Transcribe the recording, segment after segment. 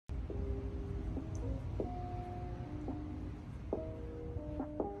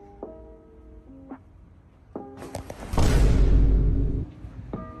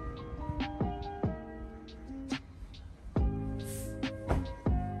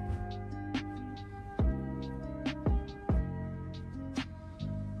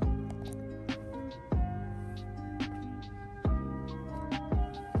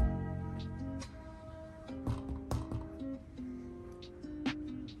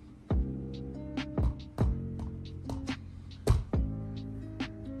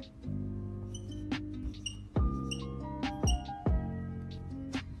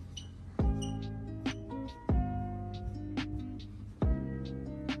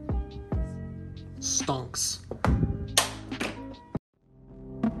stonks.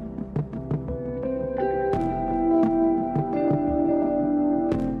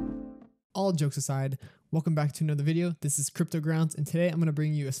 All jokes aside, welcome back to another video. This is CryptoGrounds, and today I'm going to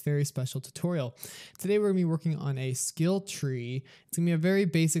bring you a very special tutorial. Today we're going to be working on a skill tree. It's going to be a very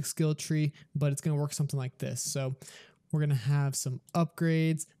basic skill tree, but it's going to work something like this. So we're going to have some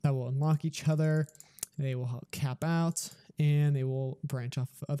upgrades that will unlock each other. They will help cap out, and they will branch off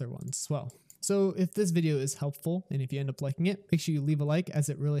of other ones as well. So if this video is helpful, and if you end up liking it, make sure you leave a like, as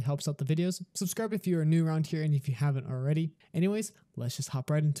it really helps out the videos. Subscribe if you are new around here and if you haven't already. Anyways, let's just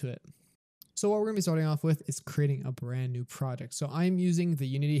hop right into it. So what we're going to be starting off with is creating a brand new project. So I'm using the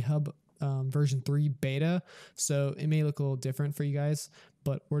Unity Hub version 3 beta, so it may look a little different for you guys,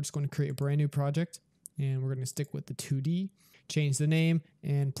 but we're just going to create a brand new project, and we're going to stick with the 2D, change the name,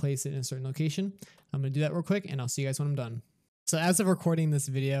 and place it in a certain location. I'm going to do that real quick, and I'll see you guys when I'm done. So as of recording this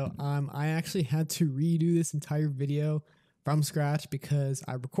video, I actually had to redo this entire video from scratch because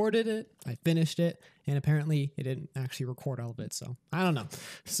I recorded it, I finished it, and apparently it didn't actually record all of it, so I don't know.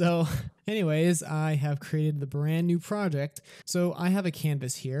 So anyways, I have created the brand new project. So I have a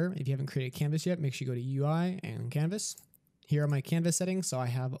canvas here. If you haven't created a canvas yet, make sure you go to UI and canvas. Here are my canvas settings. So I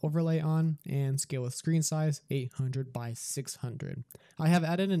have overlay on and scale with screen size 800 by 600. I have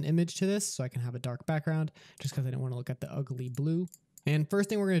added an image to this so I can have a dark background just because I didn't want to look at the ugly blue. And first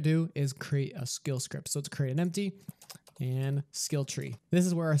thing we're going to do is create a skill script. So let's create an empty and skill tree. This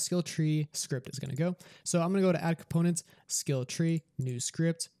is where our skill tree script is going to go. So I'm going to go to add components, skill tree, new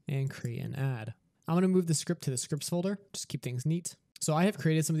script, and create an add. I'm going to move the script to the scripts folder, just keep things neat. So I have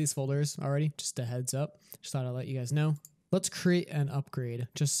created some of these folders already, just a heads up. Just thought I'd let you guys know. Let's create an upgrade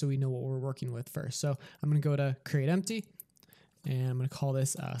just so we know what we're working with first. So I'm going to go to create empty, and I'm going to call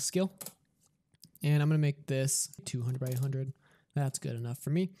this skill. And I'm going to make this 200 by 100. That's good enough for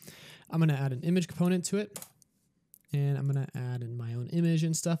me. I'm going to add an image component to it. And I'm going to add in my own image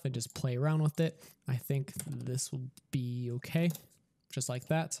and stuff and just play around with it. I think this will be okay, just like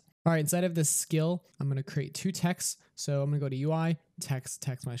that. All right, inside of this skill, I'm going to create two texts. So I'm going to go to UI, text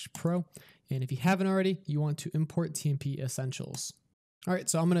mesh pro. And if you haven't already, you want to import TMP essentials. All right,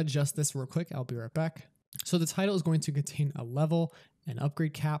 so I'm going to adjust this real quick. I'll be right back. So the title is going to contain a level, an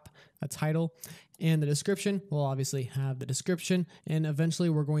upgrade cap, a title, and the description will obviously have the description. And eventually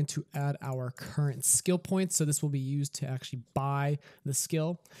we're going to add our current skill points. So this will be used to actually buy the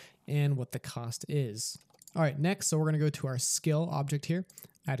skill and what the cost is. All right, next, so we're going to go to our skill object here,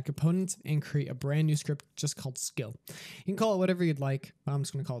 add a component, and create a brand new script just called skill. You can call it whatever you'd like. I'm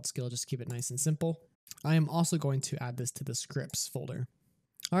just going to call it skill, just to keep it nice and simple. I am also going to add this to the scripts folder.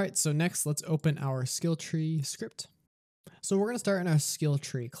 All right, so next let's open our skill tree script. So we're going to start in our skill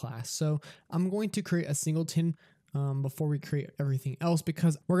tree class. So I'm going to create a singleton before we create everything else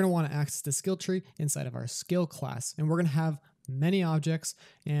because we're going to want to access the skill tree inside of our skill class. And we're going to have many objects,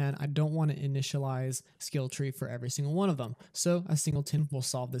 and I don't want to initialize skill tree for every single one of them. So a singleton will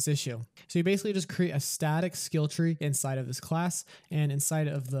solve this issue. So you basically just create a static skill tree inside of this class, and inside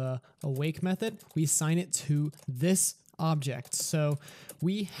of the awake method, we assign it to this object. So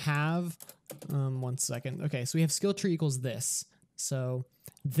we have, one second. Okay, so we have skill tree equals this. So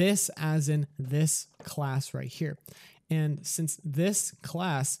this as in this class right here. And since this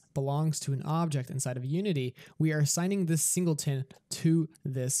class belongs to an object inside of Unity, we are assigning this singleton to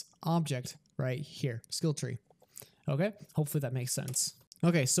this object right here, skill tree. Okay, hopefully that makes sense.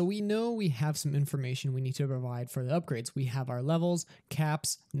 Okay, so we know we have some information we need to provide for the upgrades. We have our levels,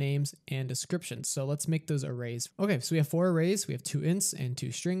 caps, names, and descriptions. So let's make those arrays. Okay, so we have 4 arrays. We have 2 ints and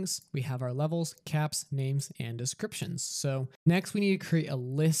 2 strings. We have our levels, caps, names, and descriptions. So next we need to create a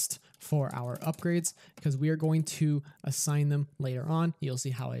list for our upgrades because we are going to assign them later on. You'll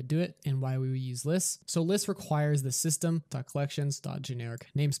see how I do it and why we use lists. So list requires the system.collections.generic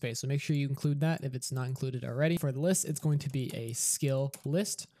namespace. So make sure you include that if it's not included already. For the list, it's going to be a skill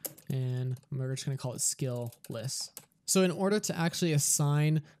list, and we're just going to call it skill list. So in order to actually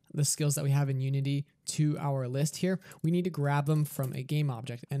assign the skills that we have in Unity to our list here, we need to grab them from a game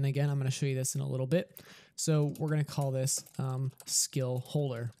object. And again, I'm going to show you this in a little bit. So we're going to call this skill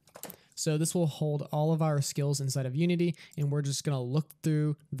holder. So this will hold all of our skills inside of Unity, and we're just going to look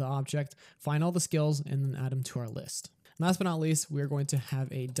through the object, find all the skills, and then add them to our list. Last but not least, we're going to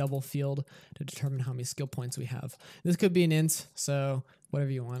have a double field to determine how many skill points we have. This could be an int, so whatever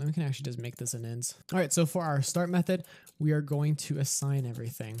you want. We can actually just make this an int. All right, so for our start method, we are going to assign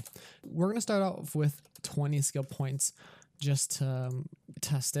everything. We're going to start off with 20 skill points just to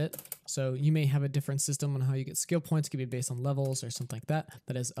test it. So you may have a different system on how you get skill points. It could be based on levels or something like that.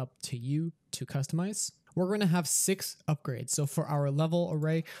 That is up to you to customize. we're going to have 6 upgrades. So for our level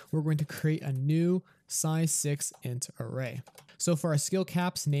array, we're going to create a new size 6 int array. So for our skill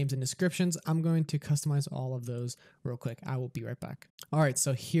caps, names, and descriptions, I'm going to customize all of those real quick. I will be right back. All right,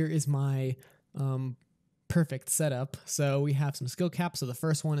 so here is my perfect setup. So we have some skill caps. So the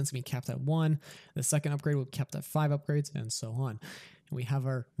first one is going to be capped at 1. The second upgrade will be capped at 5 upgrades, and so on. And we have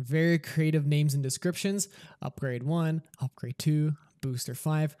our very creative names and descriptions. Upgrade 1, upgrade 2, booster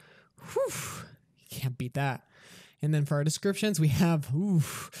 5. Whew, you can't beat that. And then for our descriptions, we have,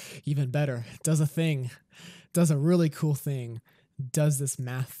 even better, does a thing, does a really cool thing, does this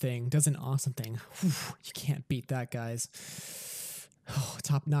math thing, does an awesome thing. Whew, you can't beat that, guys. Oh,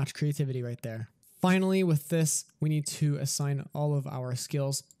 top-notch creativity right there. Finally, with this, we need to assign all of our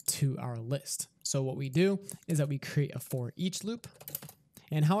skills to our list. So what we do is that we create a for each loop.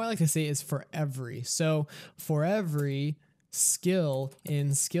 And how I like to say it is for every. So for every skill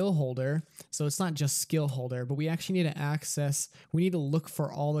in skill holder, so it's not just skill holder, but we actually need to we need to look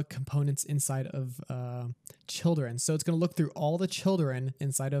for all the components inside of children. So it's going to look through all the children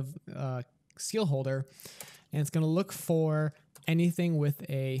inside of skill holder, and it's going to look for anything with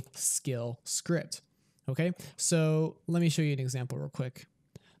a skill script. Okay, so let me show you an example real quick.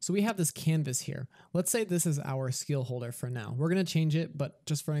 So we have this canvas here. Let's say this is our skill holder for now. We're going to change it, but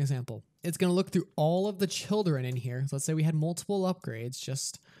just for an example, it's going to look through all of the children in here. So let's say we had multiple upgrades,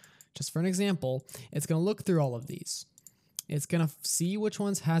 just for an example. It's going to look through all of these. It's going to see which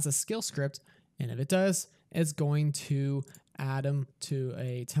ones has a skill script, and if it does, it's going to add them to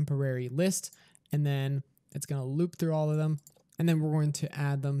a temporary list, and then it's going to loop through all of them, and then we're going to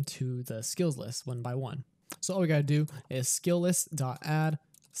add them to the skills list one by one. So all we got to do is skill list.add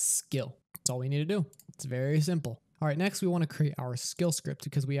skill. That's all we need to do. It's very simple. All right, next we want to create our skill script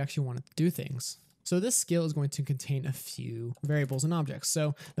because we actually want to do things. So this skill is going to contain a few variables and objects.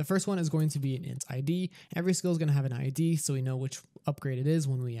 So the first one is going to be an int ID. Every skill is going to have an ID, so we know which upgrade it is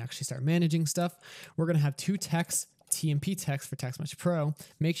when we actually start managing stuff. We're going to have 2 texts, TMP text for Text Match Pro.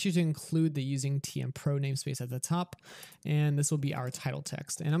 Make sure to include the using TM Pro namespace at the top, and this will be our title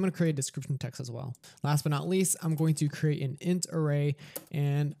text. And I'm going to create a description text as well. Last but not least, I'm going to create an int array,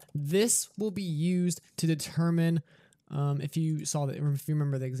 and this will be used to determine if you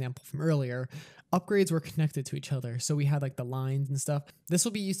remember the example from earlier, upgrades were connected to each other. So we had like the lines and stuff. This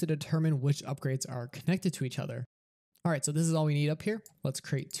will be used to determine which upgrades are connected to each other. All right, so this is all we need up here. Let's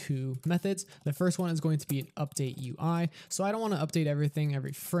create 2 methods. The first one is going to be an update UI. So I don't want to update everything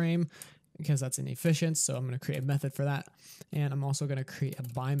every frame because that's inefficient. So I'm going to create a method for that. And I'm also going to create a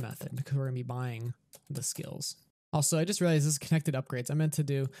buy method because we're going to be buying the skills. Also, I just realized this is connected upgrades. I meant to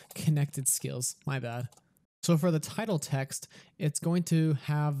do connected skills. My bad. So for the title text, it's going to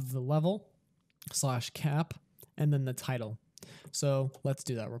have the level /cap and then the title. So let's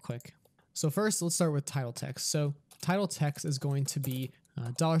do that real quick. So first, let's start with title text. So title text is going to be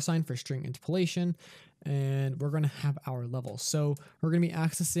 $ for string interpolation, and we're going to have our level. So we're going to be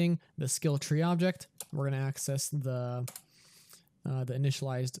accessing the skill tree object. We're going to access the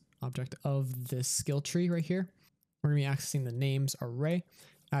initialized object of this skill tree right here. We're going to be accessing the names array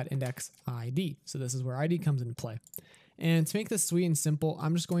at index ID. So this is where ID comes into play. And to make this sweet and simple,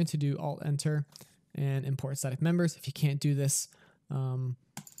 I'm just going to do Alt-Enter and import static members. If you can't do this,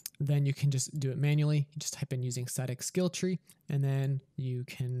 then you can just do it manually. You just type in using static skill tree, and then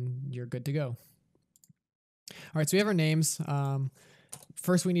you're good to go. All right, so we have our names.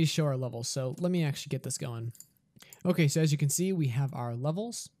 First, we need to show our levels. So let me actually get this going. Okay, so as you can see, we have our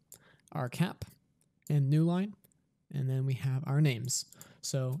levels, our cap, and new line, and then we have our names.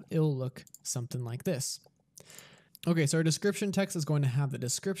 So it'll look something like this. Okay, so our description text is going to have the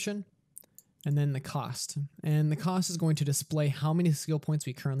description and then the cost. And the cost is going to display how many skill points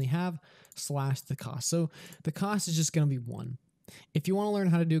we currently have / the cost. So the cost is just going to be 1. If you want to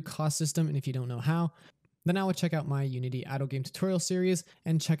learn how to do cost system and if you don't know how, then I would check out my Unity idle game tutorial series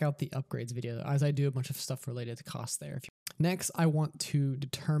and check out the upgrades video, as I do a bunch of stuff related to cost there. Next, I want to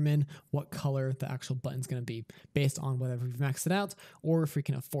determine what color the actual button is going to be based on whether we've maxed it out or if we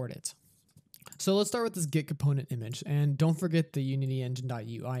can afford it. So let's start with this get component image, and don't forget the Unity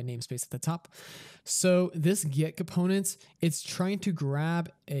engine.ui namespace at the top. So this get component, it's trying to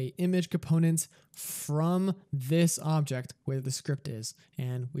grab a image component from this object where the script is,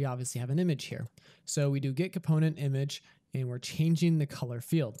 and we obviously have an image here. So we do get component image, and we're changing the color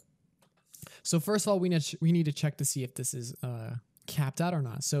field. So first of all, we need to check to see if this is capped out or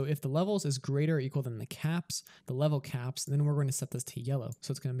not. So if the levels is greater or equal than the level caps, then we're going to set this to yellow.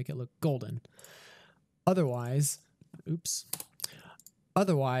 So it's going to make it look golden. Otherwise,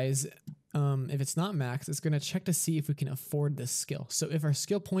 if it's not max, it's going to check to see if we can afford this skill. So if our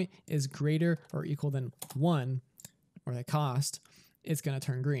skill point is greater or equal than 1, or the cost, it's going to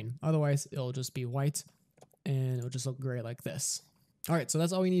turn green. Otherwise, it'll just be white and it'll just look gray like this. All right, so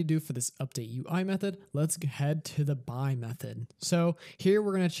that's all we need to do for this update UI method. Let's head to the buy method. So here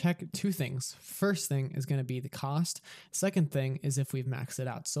we're going to check two things. First thing is going to be the cost. Second thing is if we've maxed it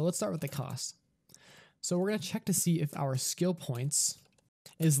out. So let's start with the cost. So we're going to check to see if our skill points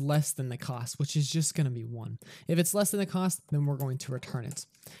is less than the cost, which is just going to be 1. If it's less than the cost, then we're going to return it.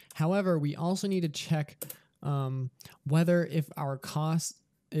 However, we also need to check whether if our cost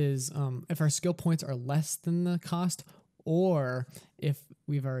is, if our skill points are less than the cost, or if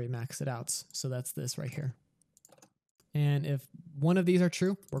we've already maxed it out. So that's this right here. And if one of these are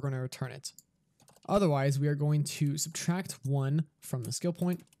true, we're going to return it. Otherwise, we are going to subtract 1 from the skill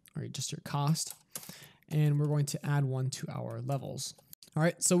point, or just your cost, and we're going to add 1 to our levels. All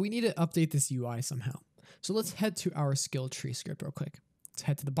right, so we need to update this UI somehow. So let's head to our skill tree script real quick. Let's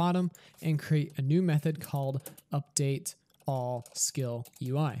head to the bottom and create a new method called update all skill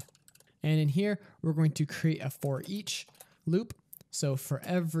UI. And in here, we're going to create a for each loop. So for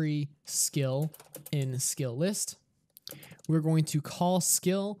every skill in skill list, we're going to call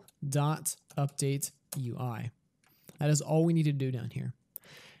skill.update UI. That is all we need to do down here.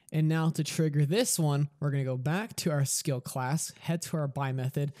 And now to trigger this one, we're going to go back to our skill class, head to our buy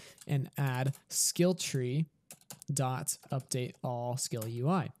method, and add skill tree dot update all skill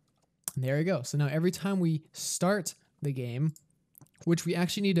UI. And there you go. So now every time we start the game, which we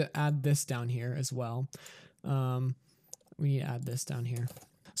actually need to add this down here as well. We need to add this down here.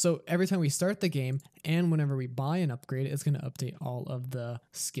 So every time we start the game and whenever we buy an upgrade, it's going to update all of the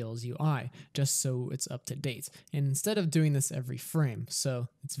skills UI just so it's up to date. And instead of doing this every frame, so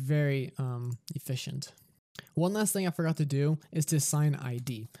it's very efficient. One last thing I forgot to do is to assign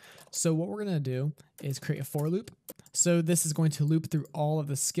ID. So what we're going to do is create a for loop. So this is going to loop through all of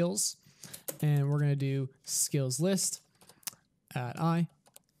the skills, and we're going to do skills list at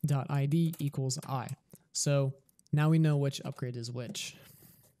i.id equals I. So now we know which upgrade is which.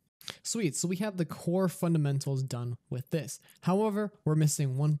 Sweet, so we have the core fundamentals done with this. However, we're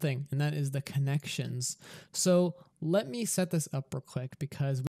missing one thing, and that is the connections. So let me set this up real quick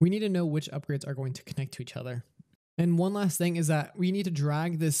because we need to know which upgrades are going to connect to each other. And one last thing is that we need to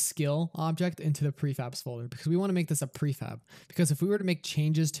drag this skill object into the prefabs folder because we want to make this a prefab. Because if we were to make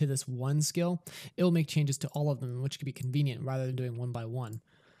changes to this one skill, it will make changes to all of them, which could be convenient rather than doing one by one.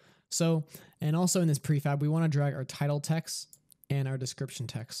 So, and also in this prefab, we want to drag our title text and our description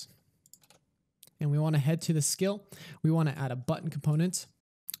text. And we want to head to the skill. We want to add a button component.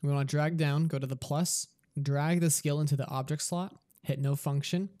 We want to drag down, go to the plus, drag the skill into the object slot, hit no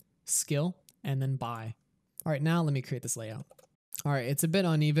function, skill, and then buy. All right, now let me create this layout. All right, it's a bit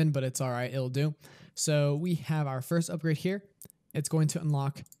uneven, but it's all right, it'll do. So we have our first upgrade here. It's going to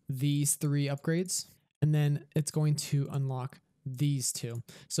unlock these 3 upgrades, and then it's going to unlock these 2.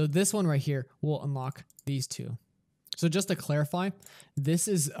 So this one right here will unlock these 2. So just to clarify, this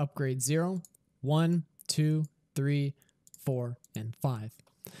is upgrade 0, 1, 2, 3, 4, and 5.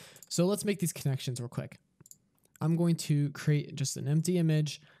 So let's make these connections real quick. I'm going to create just an empty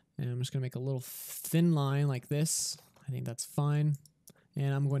image, and I'm just going to make a little thin line like this. I think that's fine.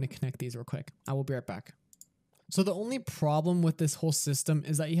 And I'm going to connect these real quick. I will be right back. So the only problem with this whole system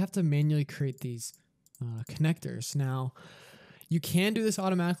is that you have to manually create these connectors. Now, you can do this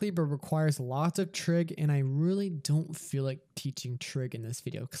automatically, but it requires lots of trig, and I really don't feel like teaching trig in this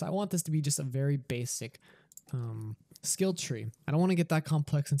video because I want this to be just a very basic skill tree. I don't want to get that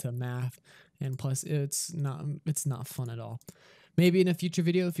complex into math, and plus it's not fun at all. Maybe in a future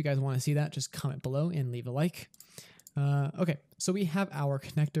video, if you guys want to see that, just comment below and leave a like. Okay, so we have our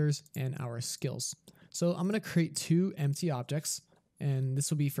connectors and our skills. So I'm going to create 2 empty objects, and this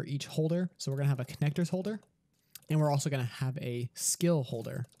will be for each holder. So we're going to have a connectors holder, and we're also going to have a skill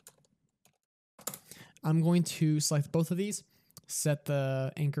holder. I'm going to select both of these, set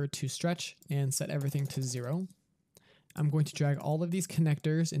the anchor to stretch, and set everything to 0. I'm going to drag all of these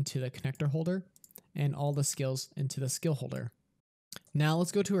connectors into the connector holder and all the skills into the skill holder. Now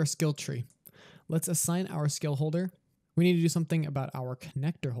let's go to our skill tree. Let's assign our skill holder. We need to do something about our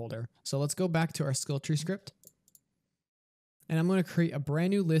connector holder. So let's go back to our skill tree script. And I'm going to create a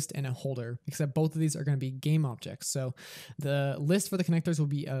brand new list and a holder, except both of these are going to be game objects. So the list for the connectors will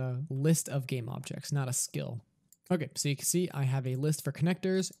be a list of game objects, not a skill. Okay, so you can see I have a list for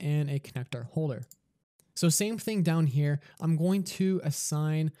connectors and a connector holder. So same thing down here. I'm going to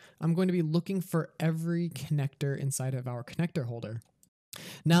be looking for every connector inside of our connector holder.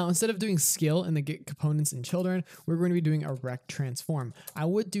 Now, instead of doing skill in the get components and children, we're going to be doing a rect transform. I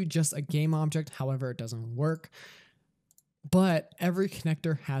would do just a game object, however, it doesn't work. But every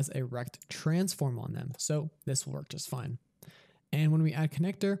connector has a rect transform on them, so this will work just fine. And when we add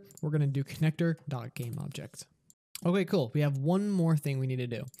connector, we're going to do connector.gameObject. Okay, cool. We have one more thing we need to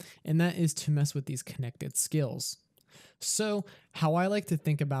do, and that is to mess with these connected skills. So how I like to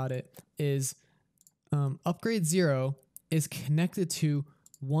think about it is upgrade 0 is connected to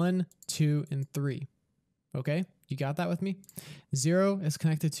 1, 2, and 3. Okay, you got that with me? 0 is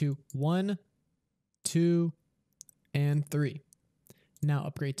connected to 1, 2, and 3. Now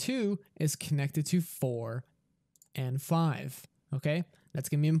upgrade 2 is connected to 4 and 5. Okay, that's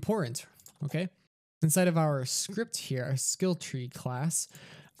gonna be important. Okay, inside of our script here, our skill tree class,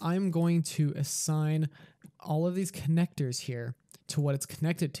 I'm going to assign all of these connectors here to what it's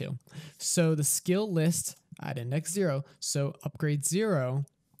connected to. So the skill list at index 0, so upgrade 0,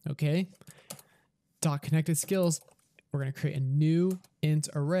 okay, dot connected skills, we're going to create a new int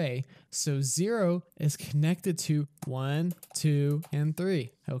array. So 0 is connected to 1, 2, and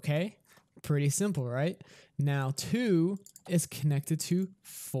 3, okay? Pretty simple, right? Now 2 is connected to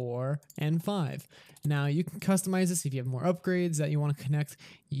 4 and 5. Now you can customize this if you have more upgrades that you want to connect,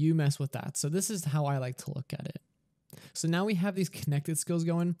 you mess with that. So this is how I like to look at it. So now we have these connected skills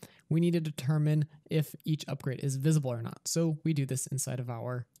going. We need to determine if each upgrade is visible or not. So we do this inside of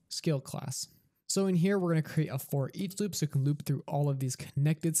our skill class. So in here, we're going to create a for each loop so it can loop through all of these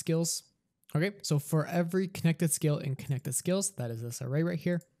connected skills. Okay, so for every connected skill in connected skills, that is this array right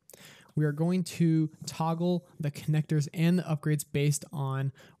here, we are going to toggle the connectors and the upgrades based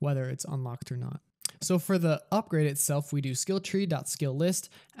on whether it's unlocked or not. So for the upgrade itself, we do skilltree.skillList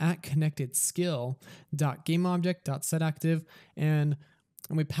at connectedskill.gameObject.setActive, and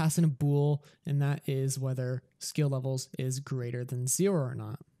we pass in a bool, and that is whether skill levels is greater than 0 or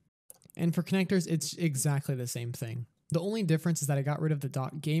not. And for connectors, it's exactly the same thing. The only difference is that I got rid of the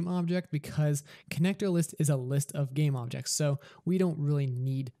 .gameObject because connector list is a list of game objects. So we don't really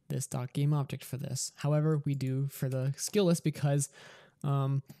need this .gameObject for this. However, we do for the skill list because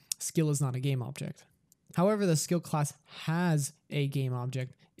skill is not a game object. However, the skill class has a game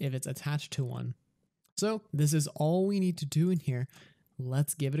object if it's attached to one. So this is all we need to do in here.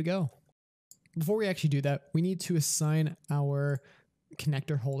 Let's give it a go. Before we actually do that, we need to assign our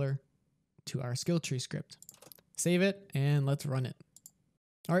connector holder to our skill tree script. Save it and let's run it.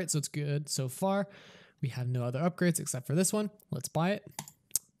 All right, so it's good so far. We have no other upgrades except for this one. Let's buy it.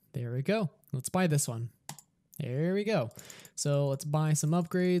 There we go. Let's buy this one. There we go. So let's buy some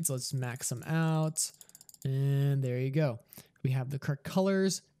upgrades. Let's max them out. And there you go. We have the correct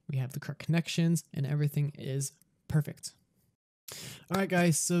colors. We have the correct connections and everything is perfect. All right,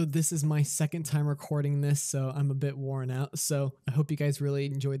 guys, so this is my second time recording this, so I'm a bit worn out. So I hope you guys really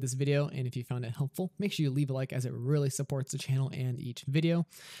enjoyed this video, and if you found it helpful, make sure you leave a like as it really supports the channel and each video.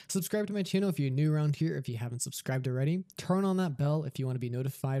 Subscribe to my channel if you're new around here, if you haven't subscribed already. Turn on that bell if you want to be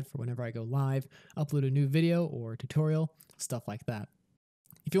notified for whenever I go live, upload a new video or tutorial, stuff like that.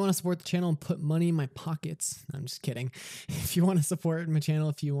 If you want to support the channel and put money in my pockets, I'm just kidding. If you want to support my channel,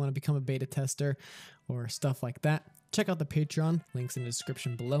 if you want to become a beta tester or stuff like that, check out the Patreon, links in the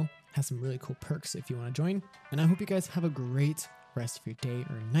description below. Has some really cool perks if you want to join. And I hope you guys have a great rest of your day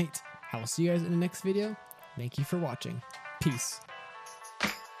or night. I will see you guys in the next video. Thank you for watching. Peace.